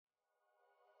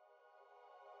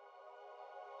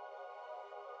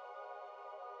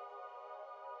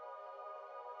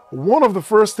One of the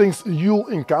first things you'll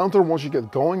encounter once you get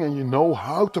going and you know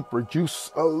how to produce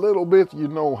a little bit, you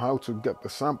know how to get the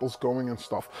samples going and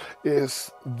stuff,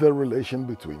 is the relation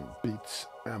between beats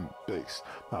and bass.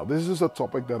 Now, this is a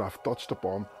topic that I've touched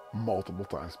upon multiple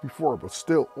times before, but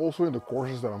still, also in the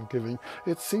courses that I'm giving,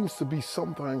 it seems to be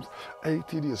sometimes a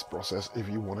tedious process if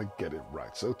you want to get it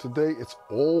right. So today it's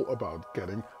all about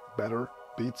getting better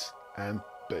beats and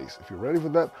bass. If you're ready for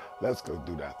that, let's go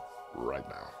do that right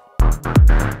now.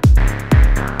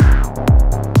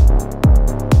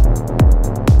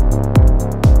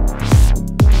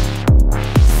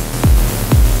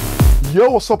 Yo,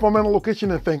 what's up, I'm Minilogue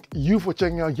Kitchen, and thank you for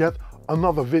checking out yet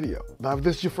another video. Now, if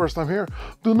this is your first time here,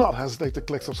 do not hesitate to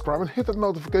click subscribe and hit that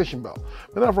notification bell.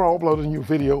 Whenever I upload a new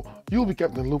video, you'll be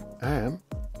kept in the loop and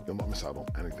you'll not miss out on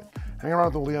anything. Hang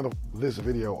around till the end of this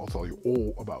video. I'll tell you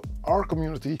all about our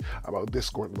community, about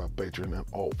Discord, about Patreon, and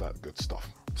all that good stuff.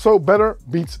 So, better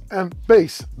beats and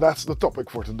bass, that's the topic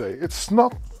for today. It's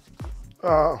not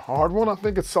a hard one, I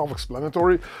think it's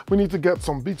self-explanatory. We need to get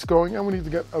some beats going and we need to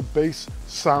get a bass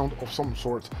sound of some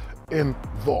sort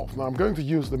involved. Now I'm going to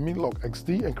use the Minilogue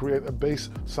XD and create a bass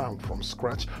sound from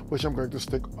scratch, which I'm going to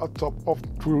stick on top of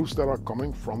grooves that are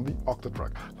coming from the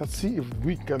Octatrack. Let's see if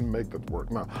we can make that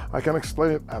work. Now I can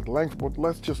explain it at length, but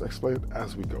let's just explain it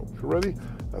as we go. If you're ready,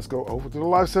 let's go over to the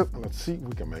live set and let's see if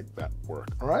we can make that work.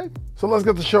 All right, so let's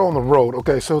get the show on the road.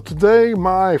 Okay, so today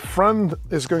my friend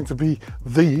is going to be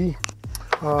the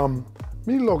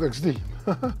Minilogue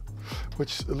XD,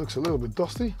 which looks a little bit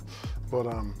dusty, but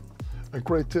a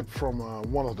great tip from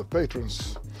one of the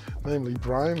patrons, namely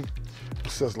Brian, who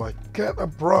says, like, get a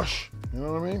brush, you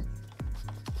know what I mean?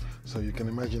 So you can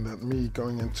imagine that me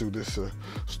going into this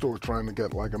store trying to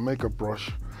get like a makeup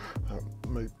brush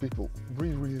made people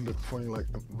really look funny, like,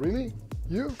 really?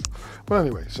 You? But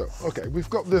anyway, so, okay, we've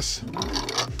got this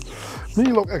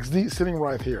Minilogue XD sitting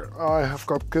right here. I have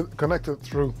got connected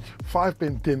through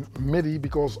 5-pin DIN MIDI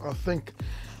because I think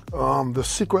the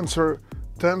sequencer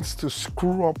tends to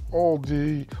screw up all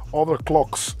the other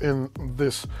clocks in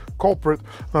this culprit.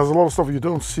 There's a lot of stuff you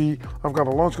don't see. I've got a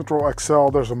launch control XL.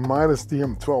 There's a minus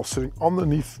DM12 sitting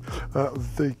underneath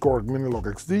the Korg Minilogue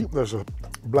XD. There's a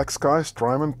Black Sky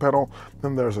Strymon pedal.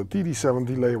 Then there's a DD7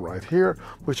 delay right here,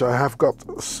 which I have got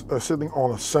sitting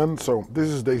on a send. So this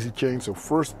is daisy chain. So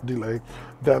first delay,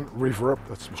 then reverb.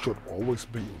 That should always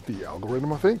be the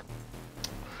algorithm, I think.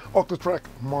 Octatrack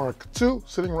Mark II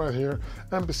sitting right here.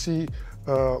 MPC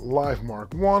Live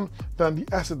Mark 1, then the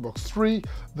Acid Box 3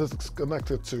 that's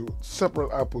connected to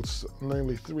separate outputs,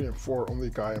 namely 3 and 4 on the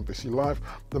Akai MPC Live,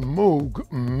 the Moog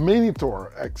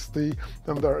Minitor XD,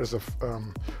 then there is a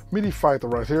MIDI fighter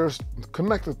right here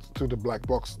connected to the black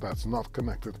box that's not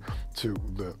connected to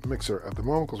the mixer at the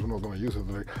moment because we're not going to use it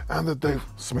today, and the Dave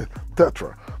Smith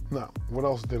Tetra. Now, what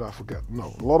else did I forget?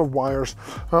 No, a lot of wires,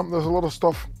 there's a lot of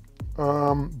stuff.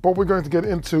 But we're going to get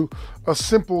into a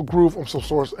simple groove of some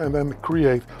sort and then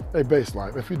create a bass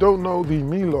line. If you don't know the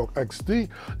Minilogue XD,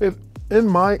 it, in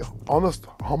my honest,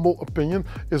 humble opinion,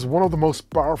 is one of the most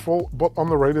powerful but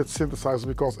underrated synthesizers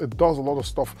because it does a lot of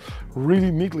stuff really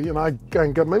neatly, and I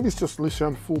can get, maybe it's just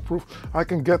Lucien foolproof, I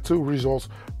can get to results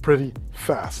pretty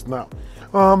fast. Now,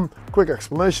 quick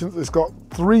explanation, it's got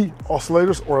 3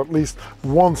 oscillators, or at least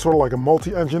one sort of like a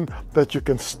multi-engine that you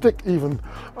can stick even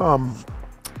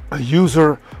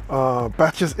user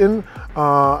patches in,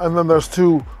 and then there's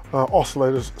 2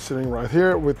 oscillators sitting right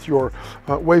here with your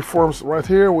waveforms right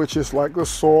here, which is like the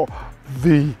saw,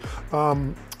 the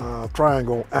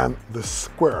triangle, and the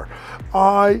square.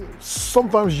 I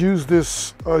sometimes use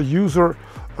this user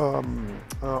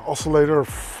oscillator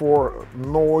for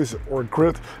noise or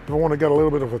grid if I want to get a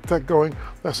little bit of a tech going.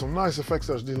 There's some nice effects,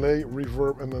 there's delay,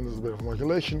 reverb, and then there's a bit of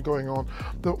modulation going on.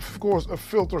 Of course, a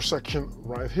filter section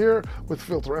right here with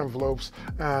filter envelopes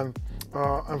and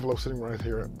envelope sitting right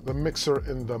here. The mixer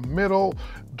in the middle,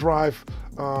 drive,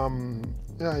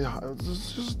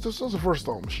 this is a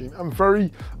versatile machine. I'm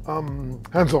very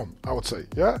hands-on, I would say,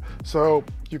 yeah? So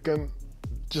you can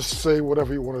just say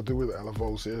whatever you want to do with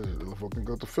LFOs. LFO can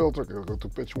go to filter, can go to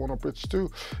pitch 1 or pitch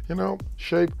 2, you know,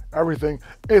 shape, everything.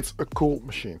 It's a cool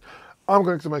machine. I'm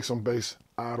going to make some bass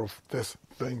out of this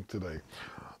thing today.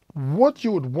 What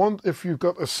you would want if you've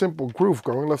got a simple groove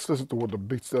going, let's listen to what the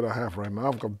beats that I have right now.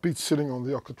 I've got beats sitting on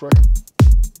the Octatrack.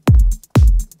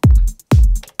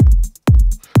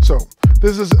 So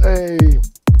this is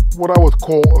what I would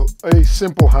call a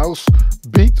simple house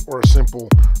beat, or a simple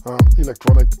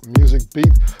electronic music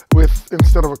beat with,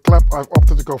 instead of a clap, I've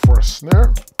opted to go for a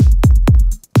snare.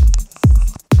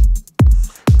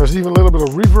 There's even a little bit of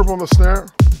reverb on the snare.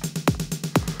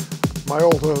 My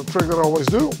old trick that I always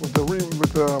do with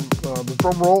the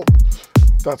drum roll.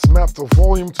 That's mapped to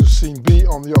volume to scene B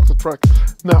on the octave track.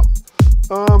 Now,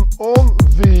 on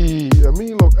the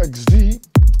Minilogue XD,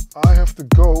 I have to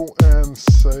go and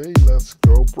say, let's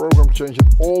go program change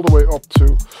it all the way up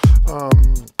to,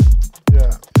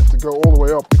 yeah, you have to go all the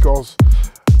way up because,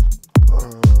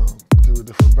 do a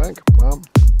different bank, bank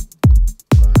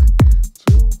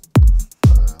 2,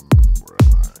 where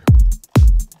am I?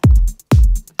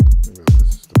 Maybe this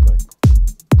is the bank.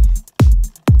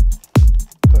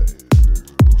 Hey,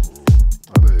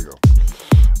 oh, there you go.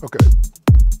 Okay.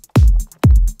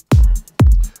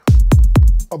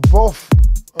 Above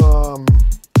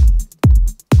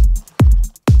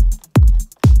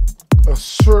a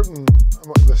certain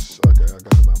this, okay, I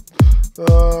got it now.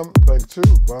 Bank 2,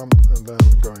 bam, and then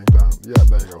going down. Yeah,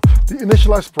 there you go. The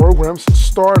initialized programs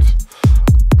start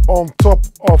on top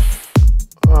of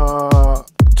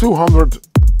 200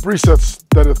 presets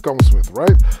that it comes with,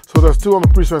 right? So there's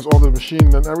 200 presets on the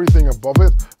machine, and everything above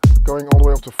it, going all the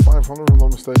way up to 500, if I'm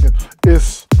not mistaken,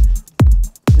 is,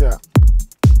 yeah,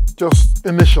 just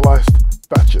initialized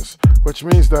patches, which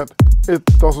means that it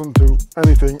doesn't do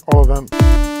anything other than,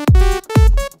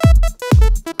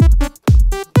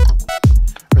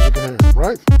 as you can hear,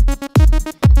 right?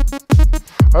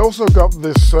 I also got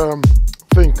this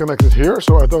thing connected here,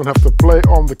 so I don't have to play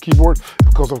on the keyboard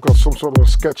because I've got some sort of a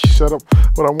sketchy setup,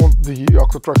 but I want the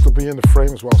octave track to be in the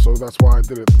frame as well, so that's why I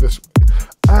did it this way.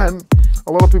 And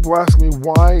a lot of people ask me,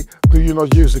 why do you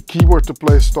not use the keyboard to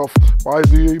play stuff? Why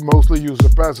do you mostly use the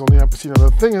pads on the MPC? Now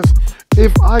the thing is,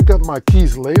 if I got my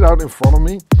keys laid out in front of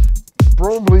me,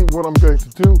 probably what I'm going to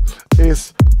do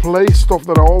is play stuff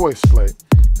that I always play.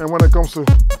 And when it comes to,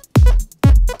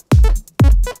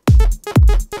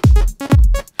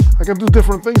 I can do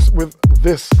different things with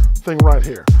this thing right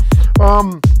here.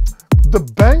 The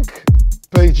bank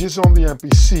pages on the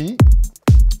MPC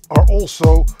are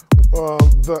also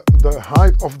the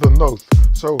height of the note.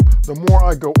 So the more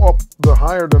I go up, the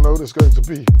higher the note is going to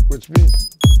be, which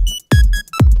means,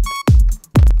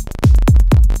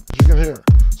 as you can hear.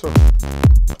 So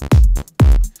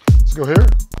let's go here.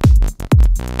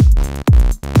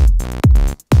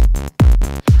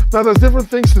 Now there's different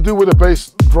things to do with the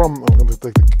bass drum. I'm going to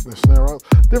take the snare out.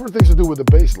 Different things to do with the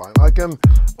bass line. I can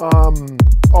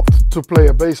opt to play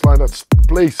a bass line that's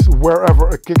placed wherever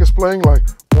a kick is playing, like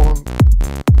 1,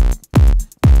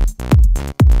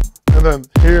 and then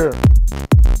here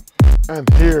and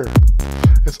here.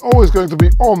 It's always going to be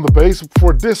on the bass.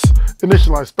 For this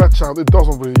initialized patch sound, it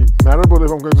doesn't really matter, but if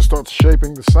I'm going to start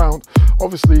shaping the sound,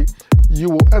 obviously you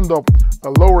will end up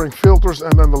lowering filters,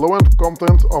 and then the low end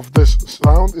content of this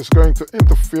sound is going to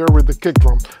interfere with the kick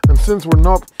drum. And since we're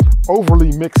not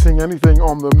overly mixing anything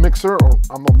on the mixer, or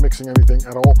I'm not mixing anything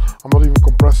at all, I'm not even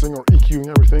compressing or EQing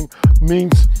everything,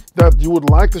 means that you would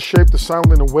like to shape the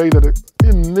sound in a way that it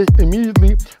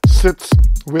immediately sits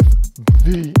with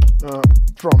the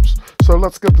drums. So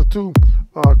let's get the two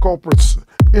culprits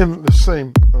in the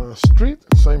same street,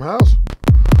 same house.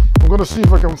 I'm going to see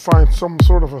if I can find some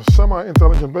sort of a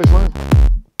semi-intelligent bass line.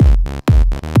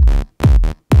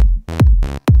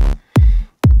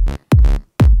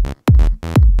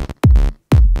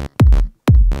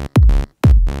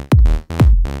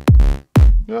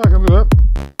 Yeah, I can do that.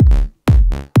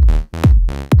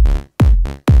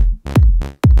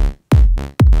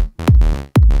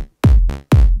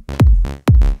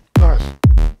 Nice.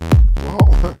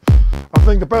 Well, I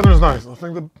think the pattern is nice. I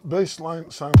think the bass line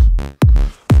sounds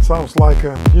like,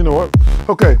 you know what.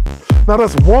 Okay, now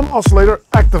that's one oscillator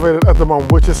activated at the moment,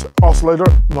 which is oscillator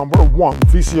number 1,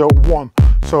 VCO 1.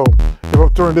 So if I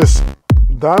turn this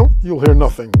down, you'll hear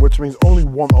nothing, which means only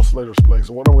one oscillator is playing.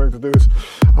 So what I'm going to do is,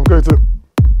 I'm going to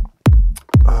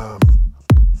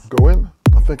go in.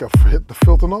 I think I've hit the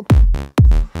filter knob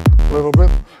a little bit,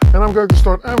 and I'm going to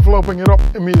start enveloping it up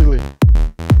immediately.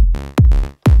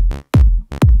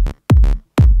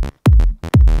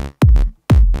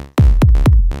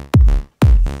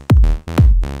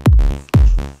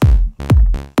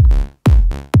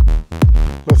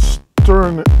 Let's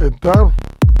turn it down.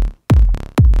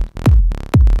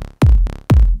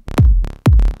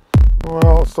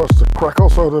 Well, it starts to crackle,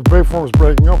 so the waveform is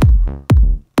breaking up.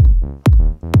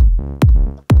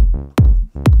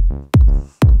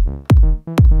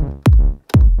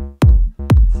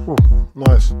 Ooh,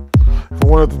 nice. If I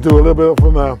wanted to do a little bit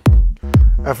of an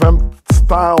FM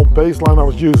style bass line, I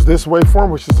would use this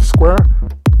waveform, which is the square.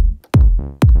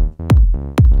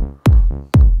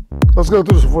 Let's go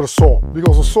to this for the saw,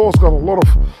 because the saw's got a lot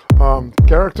of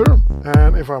character,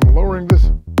 and if I'm lowering this,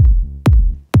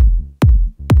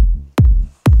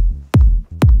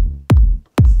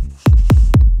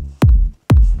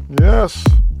 yes,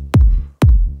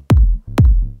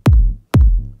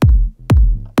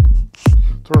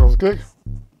 kick.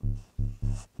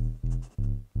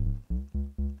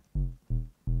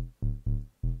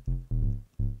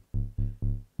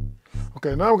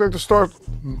 Okay, now I'm going to start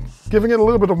giving it a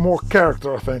little bit of more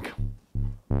character, I think.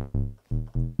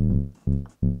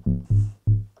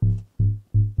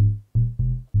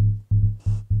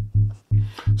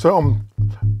 So I'm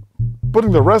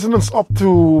putting the resonance up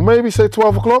to maybe say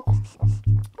 12 o'clock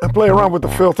and play around with the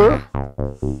filter.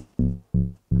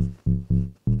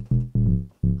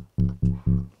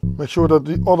 Make sure that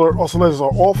the other oscillators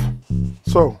are off.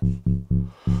 So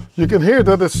you can hear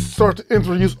that it's starting to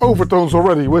introduce overtones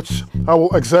already, which I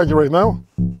will exaggerate now.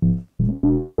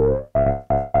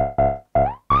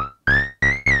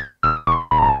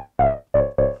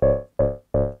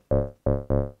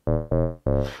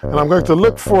 And I'm going to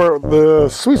look for the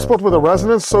sweet spot with the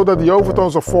resonance so that the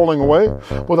overtones are falling away.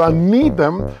 But I need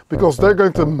them because they're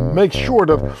going to make sure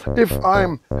that if I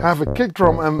have a kick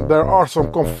drum and there are some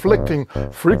conflicting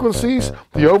frequencies,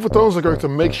 the overtones are going to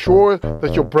make sure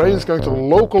that your brain is going to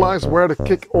localize where the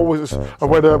kick always is, or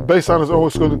where the bass sound is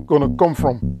always going to come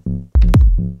from.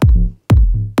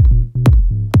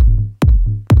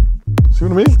 See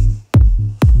what I mean?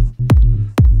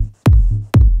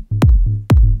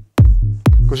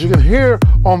 Because you can hear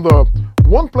on the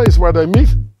one place where they meet,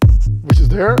 which is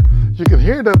there, you can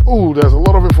hear that, ooh, there's a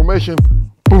lot of information,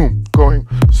 boom, going.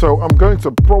 So I'm going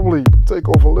to probably take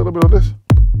off a little bit of this.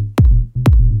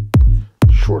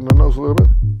 Shorten the nose a little bit.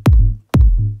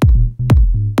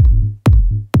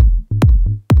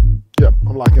 Yeah,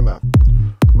 I'm liking that.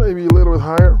 Maybe a little bit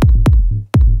higher.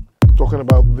 Talking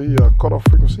about the cutoff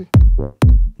frequency.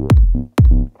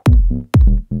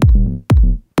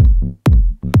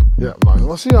 Yeah, nice.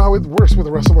 Let's see how it works with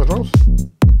the rest of my drums.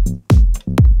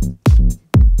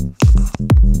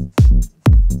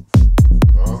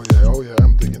 Oh yeah,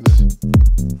 I'm digging this.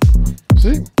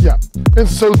 See? Yeah. And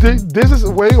so this is a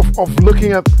way of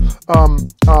looking at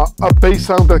a bass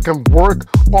sound that can work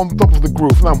on top of the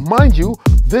groove. Now, mind you,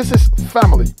 this is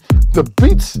family. The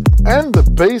beats and the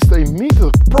bass, they need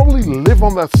to probably live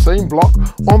on that same block,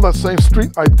 on that same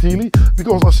street, ideally,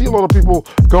 because I see a lot of people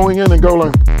going in and go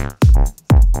like...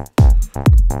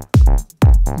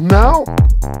 Now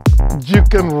you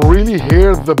can really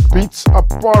hear the beats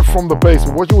apart from the bass.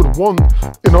 What you would want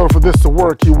in order for this to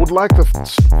work, you would like to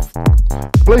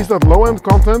place that low end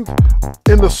content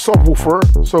in the subwoofer,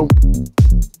 so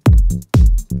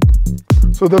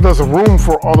that there's room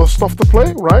for other stuff to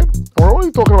play, right? We're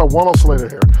only talking about one oscillator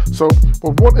here. So,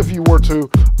 but what if you were to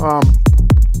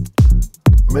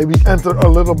maybe enter a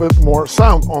little bit more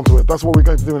sound onto it? That's what we're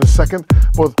going to do in a second,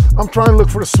 but I'm trying to look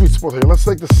for the sweet spot here. Let's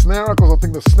take the snare, because I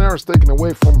think the snare is taken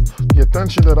away from the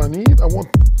attention that I need. I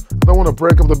don't want to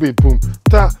break up the beat, boom,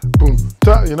 ta,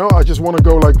 you know, I just want to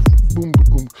go like boom,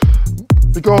 boom,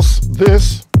 because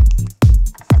this,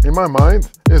 in my mind,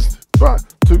 is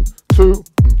 2, 2,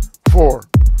 4,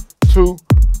 2,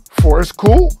 4. It's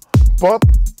cool, but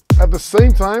at the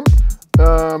same time,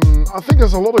 I think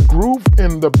there's a lot of groove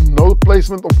in the note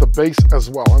placement of the bass as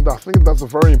well, and I think that's a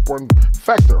very important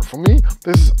factor. For me,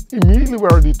 this is immediately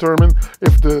where I determine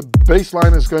if the bass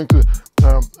line is going to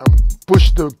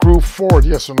push the groove forward,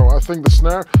 yes or no. I think the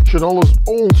snare should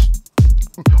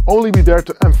only be there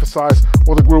to emphasize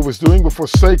what the groove is doing, but for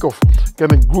sake of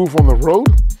getting groove on the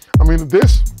road, I mean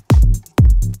this,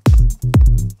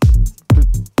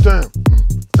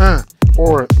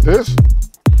 or this,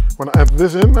 when I add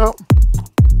this in now,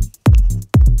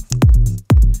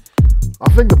 I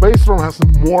think the bass drum has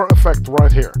more effect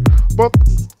right here. But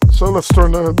so let's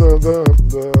turn the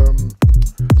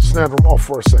snare drum off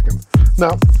for a second.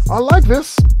 Now, I like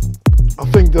this. I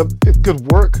think that it could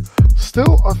work.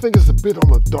 Still, I think it's a bit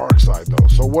on the dark side though.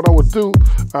 So what I would do,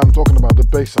 I'm talking about the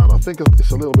bass sound, I think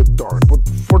it's a little bit dark. But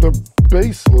for the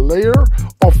bass layer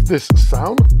of this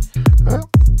sound,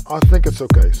 I think it's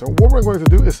okay. So what we're going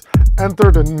to do is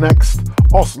enter the next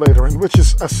oscillator in, which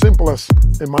is as simple as,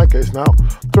 in my case now,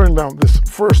 turning down this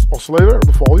first oscillator,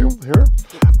 the volume here,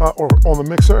 or on the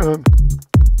mixer, and then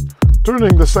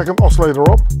turning the second oscillator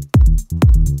up,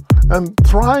 and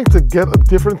trying to get a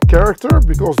different character,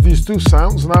 because these two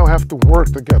sounds now have to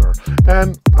work together,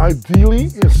 and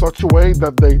ideally in such a way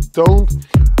that they don't,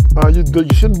 you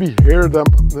shouldn't be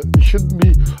you shouldn't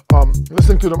be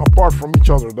listening to them apart from each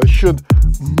other. They should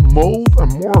mold and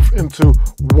morph into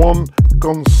one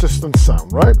consistent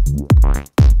sound, right?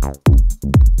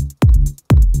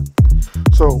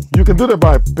 So you can do that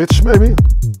by pitch maybe,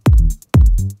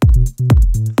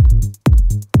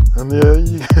 and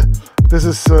this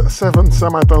is 7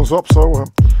 semitones up, so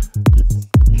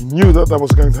you knew that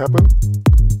was going to happen,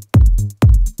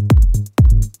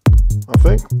 I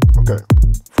think. Okay,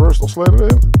 first oscillator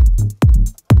in.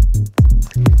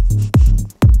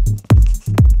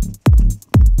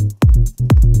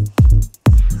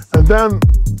 And then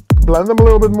blend them a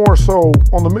little bit more. So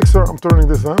on the mixer, I'm turning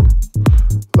this down.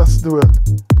 Let's do it.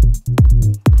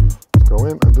 Let's go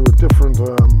in and do a different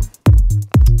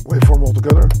waveform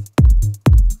altogether.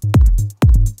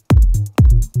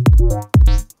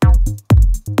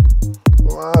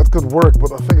 Well, it could work,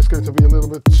 but I think it's going to be a little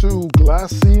bit too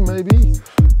glassy, maybe.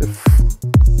 If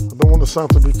I don't want the sound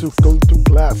to be too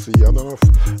glassy. I don't know if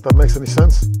that makes any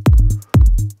sense.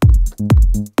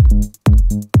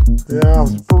 Yeah,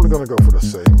 I'm probably gonna go for the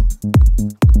same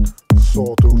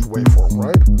sawtooth waveform,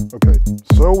 right? Okay,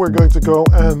 so we're going to go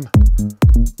and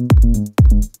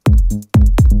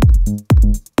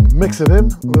mix it in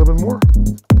a little bit more.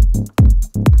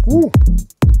 Ooh.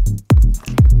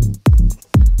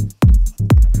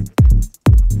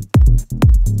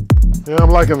 Yeah,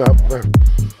 I'm liking that. There.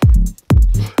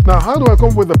 Now, how do I come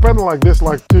up with a pattern like this,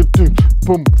 like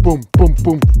boom, boom, boom,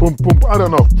 boom, boom, boom? I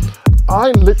don't know.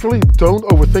 I literally don't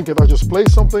overthink it. I just play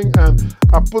something and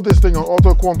I put this thing on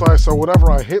auto quantize, so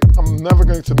whatever I hit, I'm never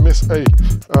going to miss a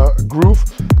groove.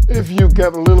 If you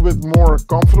get a little bit more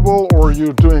comfortable or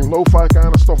you're doing lo-fi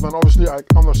kind of stuff, then obviously I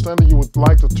understand that you would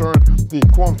like to turn the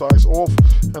quantize off,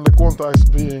 and the quantize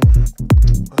being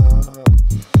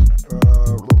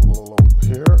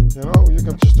here, you know, you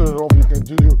can just turn it off, you can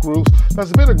do your grooves.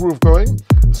 There's a bit of groove going,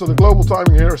 so the global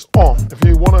timing here is on. If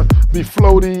you want to be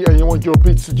floaty and you want your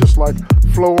beats to just like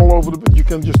flow all over the beat, you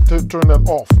can just turn that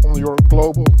off on your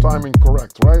global timing,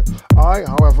 correct, right? I,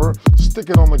 however, stick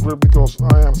it on the grid because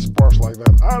I am sparse like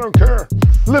that. I don't care.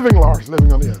 Living large,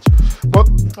 living on the edge. But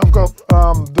I've got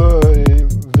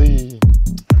the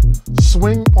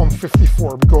swing on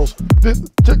 54 because this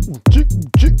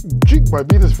jig by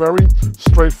beat is very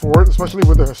straightforward, especially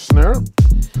with a snare.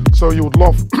 So you would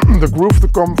love the groove to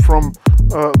come from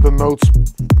the notes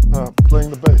playing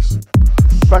the bass.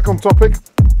 Back on topic,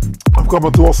 I've got my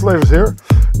two oscillators here.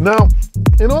 Now,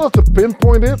 in order to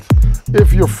pinpoint it,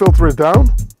 if you filter it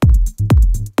down,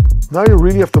 now you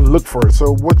really have to look for it.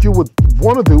 So what you would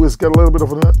want to do is get a little bit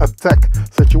of an attack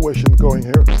situation going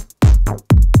here.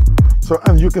 So,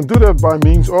 and you can do that by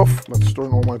means of, let's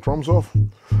turn all my drums off,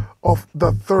 of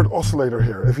that third oscillator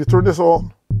here. If you turn this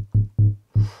on,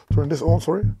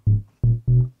 sorry,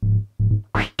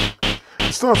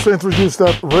 it starts to introduce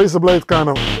that razor blade kind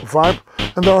of vibe,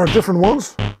 and there are different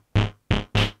ones.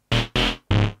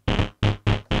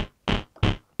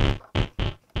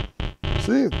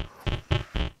 See,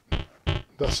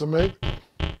 decimate,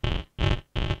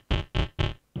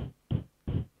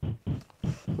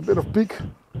 a bit of peak.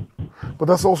 But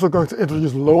that's also going to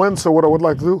introduce low end. So what I would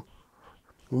like to do,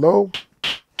 low,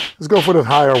 is go for that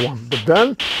higher one. But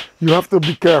then you have to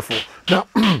be careful. Now,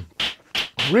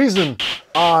 reason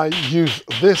I use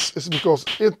this is because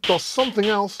it does something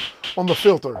else on the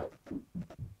filter.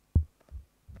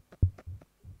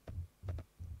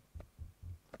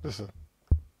 Listen.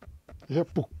 You hear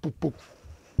pook, pook, pook.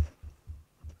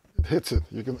 It hits it.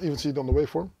 You can even see it on the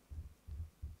waveform.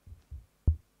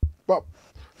 Pop.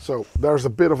 So there's a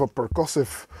bit of a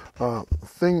percussive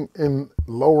thing in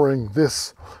lowering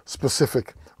this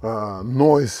specific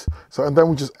noise. So, and then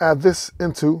we just add this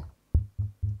into,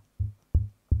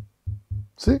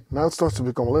 see, now it starts to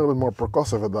become a little bit more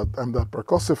percussive, and that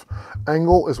percussive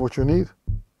angle is what you need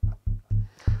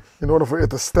in order for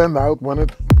it to stand out when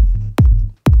it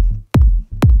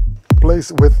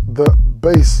plays with the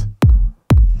bass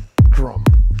drum.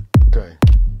 Okay.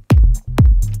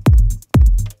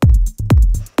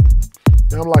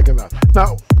 Yeah, I'm liking that.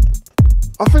 Now,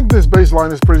 I think this bass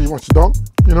line is pretty much done,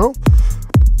 you know.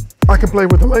 I can play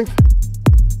with the length.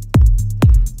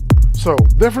 So,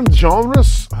 different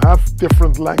genres have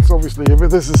different lengths, obviously. If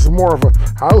this is more of a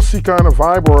housey kind of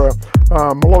vibe or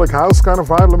a melodic house kind of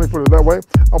vibe, let me put it that way,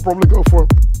 I'll probably go for,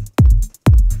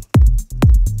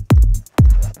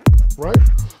 right?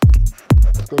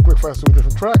 Let's go quick fast to a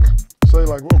different track. Say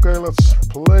like, okay, let's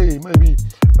play maybe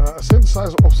a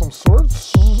synthesizer of some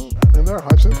sorts in there,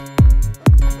 hype synth.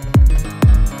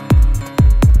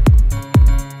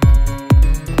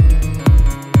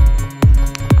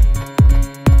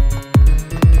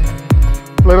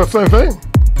 Play that same thing.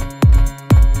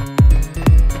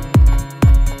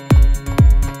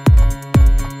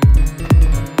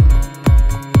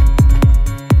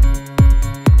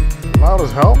 Loud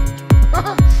as hell.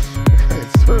 Okay,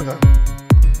 let's turn it down.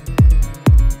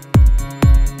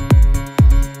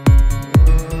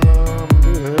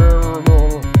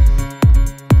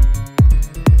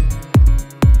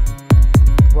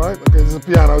 Right? Okay, this is a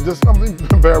piano. Just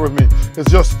bear with me. It's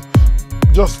just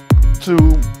to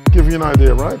give you an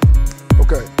idea, right?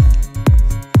 Okay.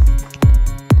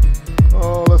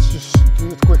 Let's just do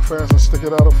it quick, fast, and stick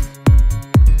it out of.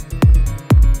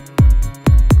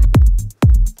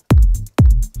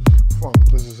 Fun.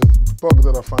 This is a bug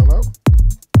that I found out.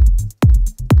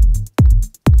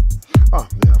 Ah,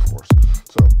 yeah, of course.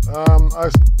 So I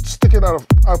stick it out of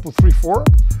output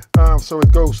 3.4. So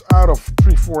it goes out of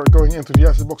 3.4 going into the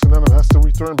acid box, and then it has to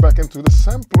return back into the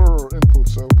sampler input.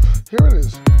 So here it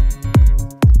is.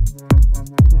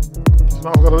 So now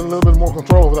I've got a little bit more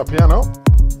control over that piano.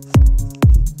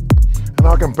 And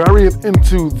now I can bury it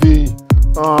into the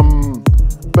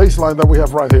bass line that we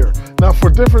have right here. Now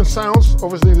for different sounds,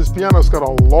 obviously this piano's got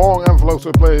a long envelope, so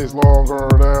it plays longer,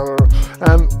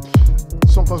 and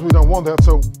sometimes we don't want that.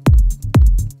 So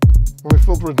when we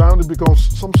filter it down, it becomes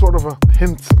some sort of a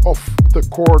hint of the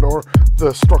chord or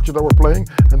the structure that we're playing,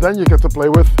 and then you get to play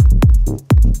with.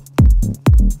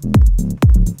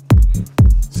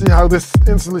 See how this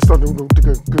instantly starts.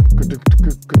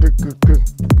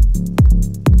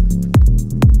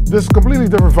 This is a completely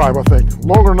different vibe, I think.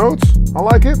 Longer notes, I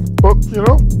like it, but you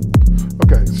know.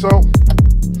 Okay, so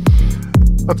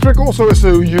a trick also is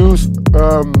to use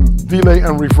delay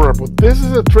and reverb, but this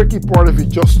is a tricky part if you're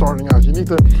just starting out. You need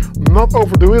to not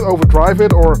overdo it, overdrive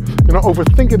it, or you know,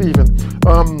 overthink it even.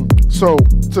 So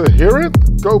to hear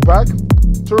it, go back,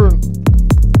 turn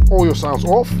all your sounds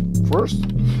off first,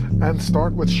 and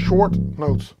start with short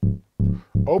notes.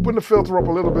 Open the filter up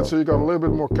a little bit so you got a little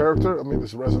bit more character. I mean,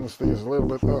 this resonance thing is a little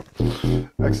bit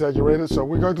exaggerated. So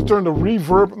we're going to turn the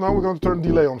reverb. Now we're going to turn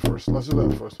delay on first. Let's do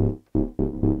that first.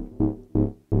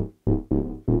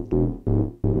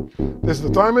 This is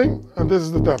the timing and this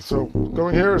is the depth. So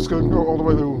going here, it's going to go all the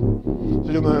way to,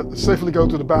 so you're going to safely go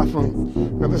to the bathroom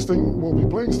and this thing will be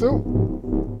playing still.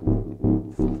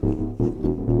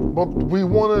 But we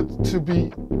want it to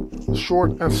be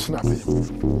short and snappy.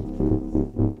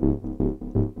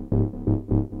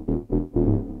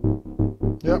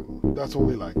 Yep, that's what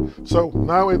we like. So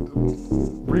now it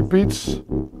repeats.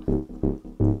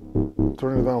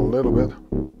 Turn it down a little bit.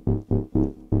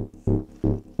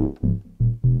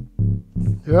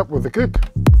 Yep, with the kick.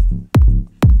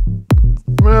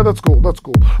 Yeah, that's cool, that's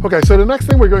cool. Okay, so the next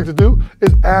thing we're going to do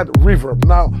is add reverb.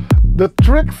 Now, the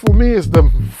trick for me is the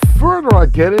further I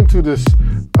get into this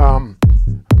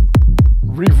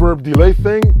reverb delay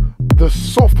thing, the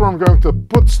softer I'm going to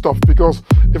put stuff, because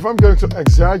if I'm going to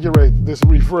exaggerate this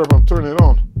reverb and turn it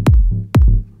on,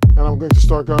 and I'm going to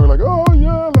start going like, oh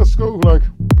yeah, let's go like,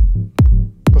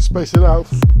 let's space it out.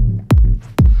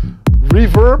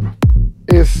 Reverb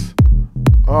is,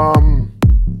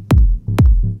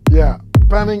 yeah,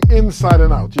 panning inside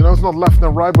and out. You know, it's not left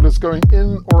and right, but it's going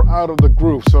in or out of the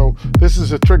groove. So this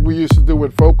is a trick we used to do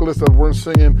with vocalists that weren't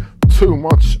singing too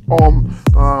much on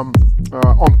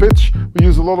pitch. We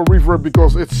use a lot of reverb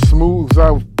because it smooths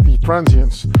out the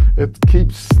transients. It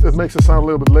makes it sound a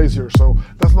little bit lazier. So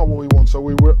that's not what we want. So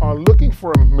we are looking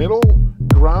for a middle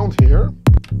ground here.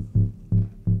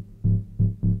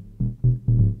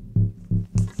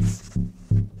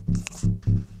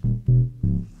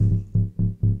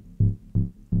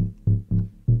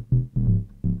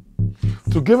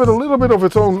 To give it a little bit of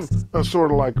its own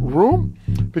sort of like room,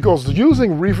 because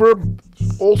using reverb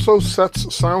also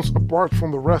sets sounds apart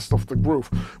from the rest of the groove.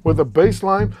 With a bass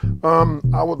line,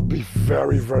 I would be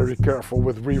very, very careful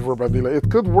with reverb and delay. It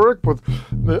could work, but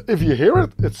if you hear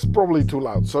it, it's probably too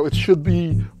loud. So it should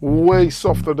be way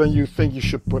softer than you think you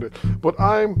should put it. But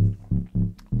I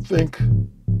think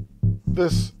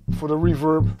this for the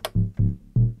reverb.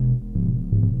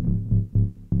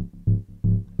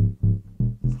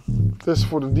 This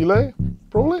for the delay,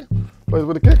 probably. Play it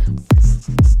with a kick.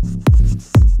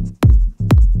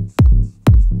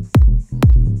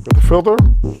 With the filter.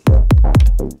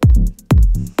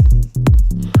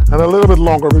 And a little bit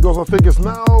longer, because I think it's a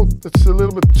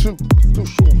little bit too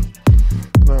short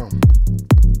now.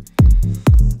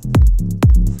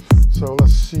 So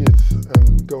let's see it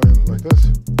and go in like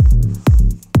this.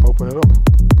 Open it up.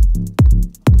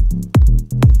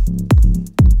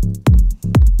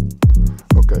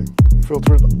 Okay,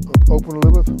 filter it open a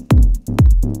little bit.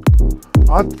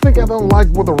 I think I don't like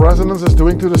what the resonance is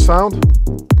doing to the sound.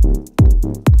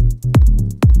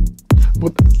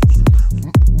 But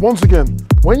once again,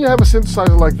 when you have a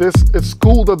synthesizer like this, it's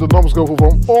cool that the knobs go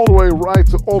from all the way right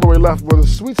to all the way left, but the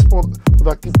sweet spot that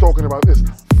I keep talking about is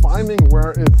finding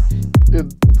where it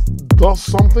does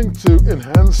something to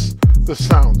enhance the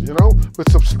sound, you know? With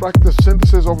subtractive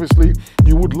synthesis, obviously,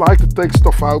 you would like to take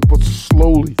stuff out, but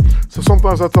slowly. So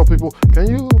sometimes I tell people, can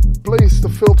you place the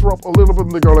filter up a little bit?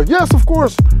 And they go like, yes, of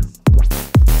course.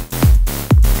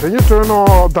 Can you turn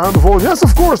down the volume? Yes,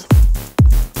 of course.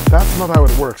 That's not how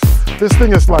it works. This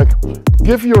thing is like,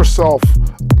 give yourself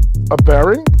a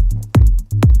bearing,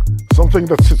 something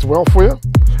that sits well for you,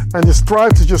 and just try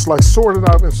to just like sort it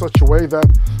out in such a way that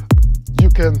you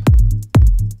can,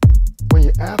 when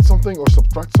you add something or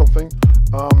subtract something,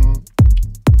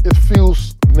 it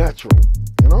feels natural.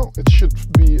 You know, it should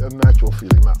be a natural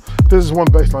feeling. Now, this is one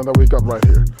bass line that we got right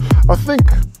here. I think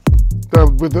that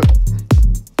with the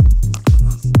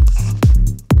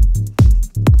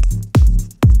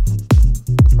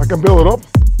I can build it up.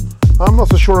 I'm not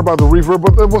so sure about the reverb,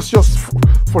 but it was just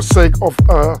for sake of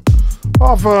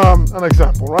an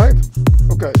example, right?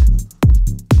 Okay.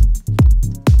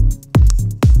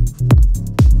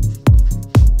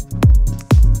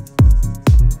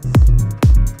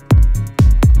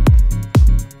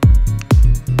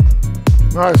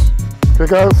 Nice. Okay,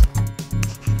 guys.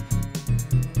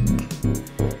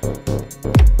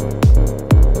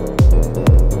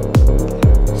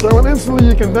 So and instantly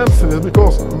you can dance to this,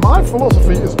 because my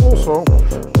philosophy is also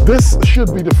this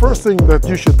should be the first thing that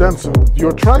you should dance to.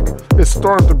 Your track is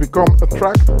starting to become a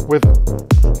track with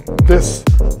this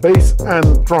bass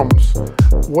and drums.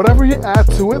 Whatever you add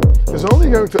to it is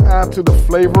only going to add to the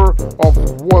flavor of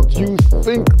what you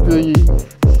think the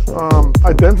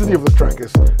identity of the track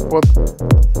is. But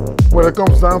when it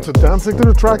comes down to dancing to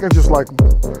the track and just like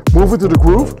move it to the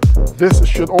groove, this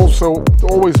should also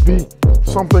always be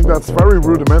something that's very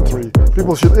rudimentary.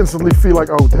 People should instantly feel like,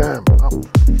 oh damn,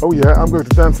 oh yeah, I'm going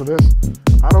to dance to this.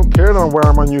 I don't care that I'm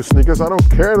wearing my new sneakers. I don't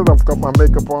care that I've got my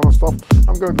makeup on and stuff.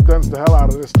 I'm going to dance the hell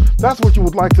out of this. That's what you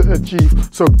would like to achieve.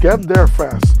 So get there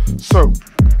fast. So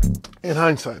in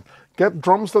hindsight, get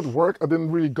drums that work. I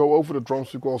didn't really go over the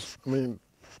drums because, I mean,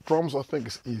 drums I think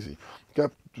is easy.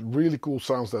 Get really cool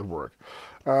sounds that work.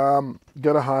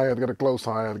 Get a hi-hat, get a closed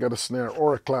hi-hat, get a snare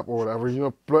or a clap or whatever, you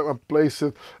know, place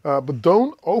it, but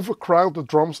don't overcrowd the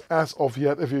drums as of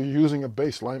yet if you're using a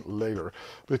bass line later,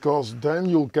 because then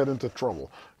you'll get into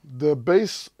trouble. The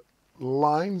bass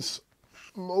lines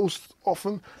most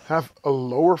often have a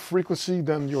lower frequency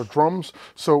than your drums,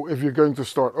 so if you're going to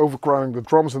start overcrowding the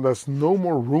drums and there's no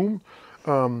more room,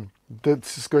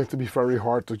 this is going to be very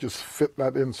hard to just fit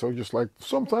that in. So just like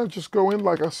sometimes just go in,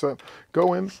 like I said,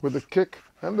 go in with the kick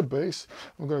and the bass.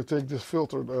 I'm going to take this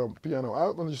filtered piano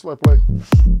out and just like play.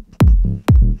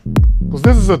 Because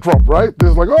this is a drop, right?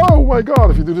 This is like, oh my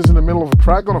God, if you do this in the middle of a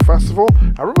track on a festival,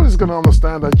 everybody's going to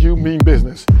understand that you mean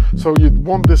business. So you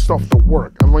want this stuff to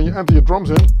work. And when you enter your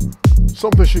drums in,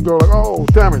 something should go like, oh,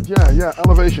 damn it, yeah,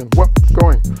 elevation, what,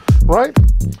 going, right?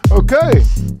 Okay.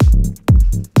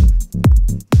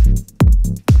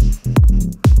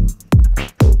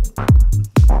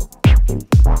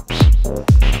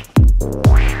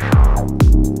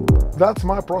 That's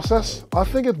my process. I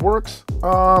think it works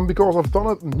because I've done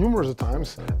it numerous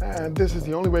times, and this is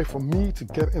the only way for me to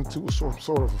get into a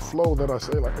sort of a flow that I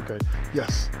say like, okay,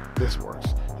 yes, this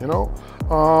works. You know,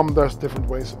 there's different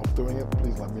ways of doing it.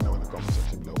 Please let me know in the comment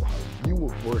section below how you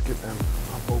will work it, and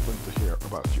I'm open to hear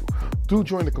about you. Do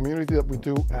join the community that we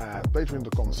do at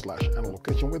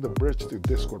patreon.com/analocation with a bridge to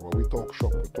Discord, where we talk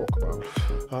shop, we talk about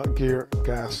gear,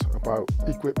 gas, about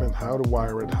equipment, how to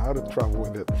wire it, how to travel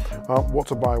with it, what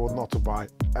to buy, what not to buy,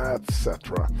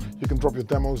 etc. You can drop your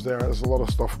demos there. There's a lot of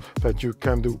stuff that you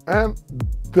can do. And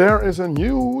there is a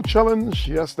new challenge.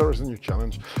 Yes, there is a new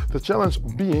challenge. The challenge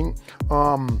being,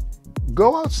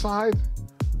 go outside,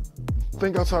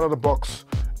 think outside of the box.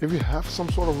 If you have some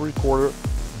sort of recorder,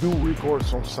 do record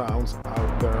some sounds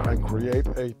out there and create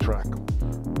a track.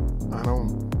 I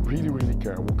don't really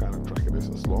care what kind of track it is,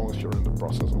 as long as you're in the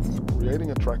process of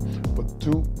creating a track, but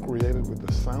do create it with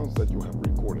the sounds that you have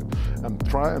recorded and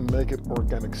try and make it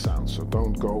organic sounds. So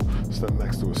don't go stand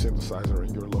next to a synthesizer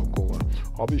in your local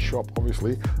hobby shop.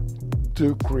 Obviously,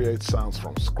 do create sounds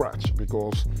from scratch,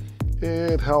 because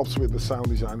it helps with the sound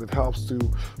design. It helps to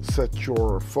set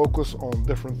your focus on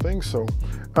different things. So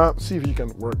see if you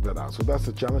can work that out. So that's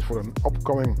the challenge for the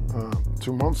upcoming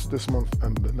 2 months, this month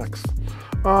and the next.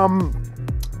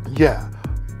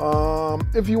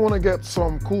 If you want to get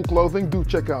some cool clothing, do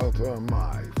check out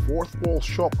my Fourth Wall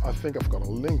shop. I think I've got a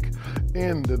link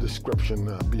in the description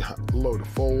below the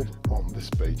fold on this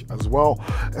page as well.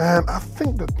 And I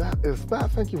think that is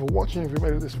that. Thank you for watching. If you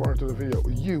made it this far into the video,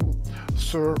 you,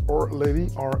 sir or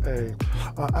lady, are a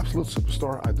absolute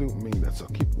superstar. I do mean that. So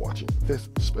keep watching this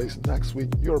space. Next week,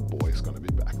 your boy is going to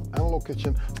be back. Analog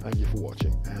Kitchen. Thank you for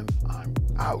watching, and I'm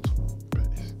out.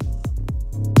 Peace.